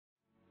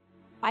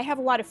I have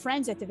a lot of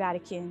friends at the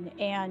Vatican,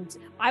 and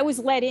I was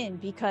let in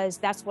because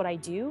that's what I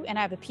do. And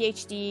I have a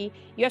PhD.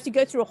 You have to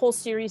go through a whole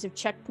series of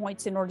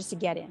checkpoints in order to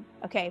get in.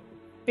 Okay.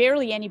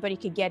 Barely anybody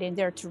could get in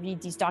there to read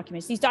these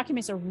documents. These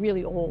documents are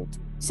really old.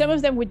 Some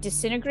of them would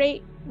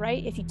disintegrate,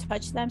 right, if you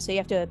touch them. So you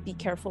have to be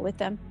careful with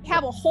them. We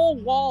have a whole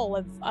wall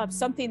of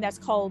something that's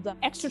called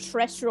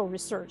extraterrestrial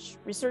research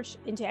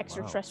into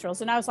extraterrestrials.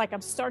 Wow. And I was like,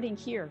 I'm starting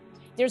here.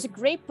 There's a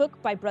great book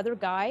by Brother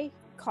Guy,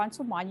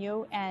 Consul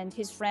Magno, and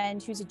his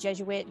friend who's a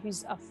Jesuit,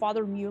 who's a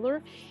Father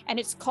Mueller, and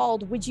it's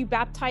called Would You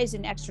Baptize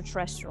an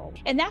Extraterrestrial?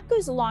 And that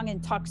goes along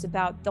and talks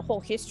about the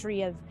whole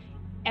history of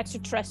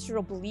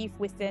extraterrestrial belief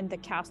within the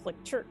Catholic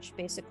Church,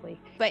 basically.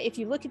 But if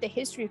you look at the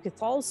history of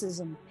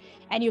Catholicism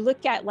and you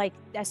look at, like,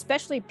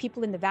 especially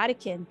people in the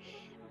Vatican,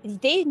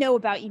 they know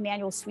about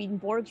Emanuel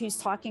Swedenborg, who's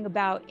talking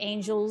about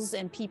angels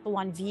and people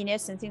on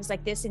Venus and things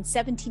like this in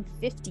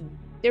 1750.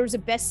 There was a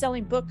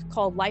best-selling book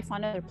called Life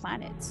on Other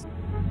Planets.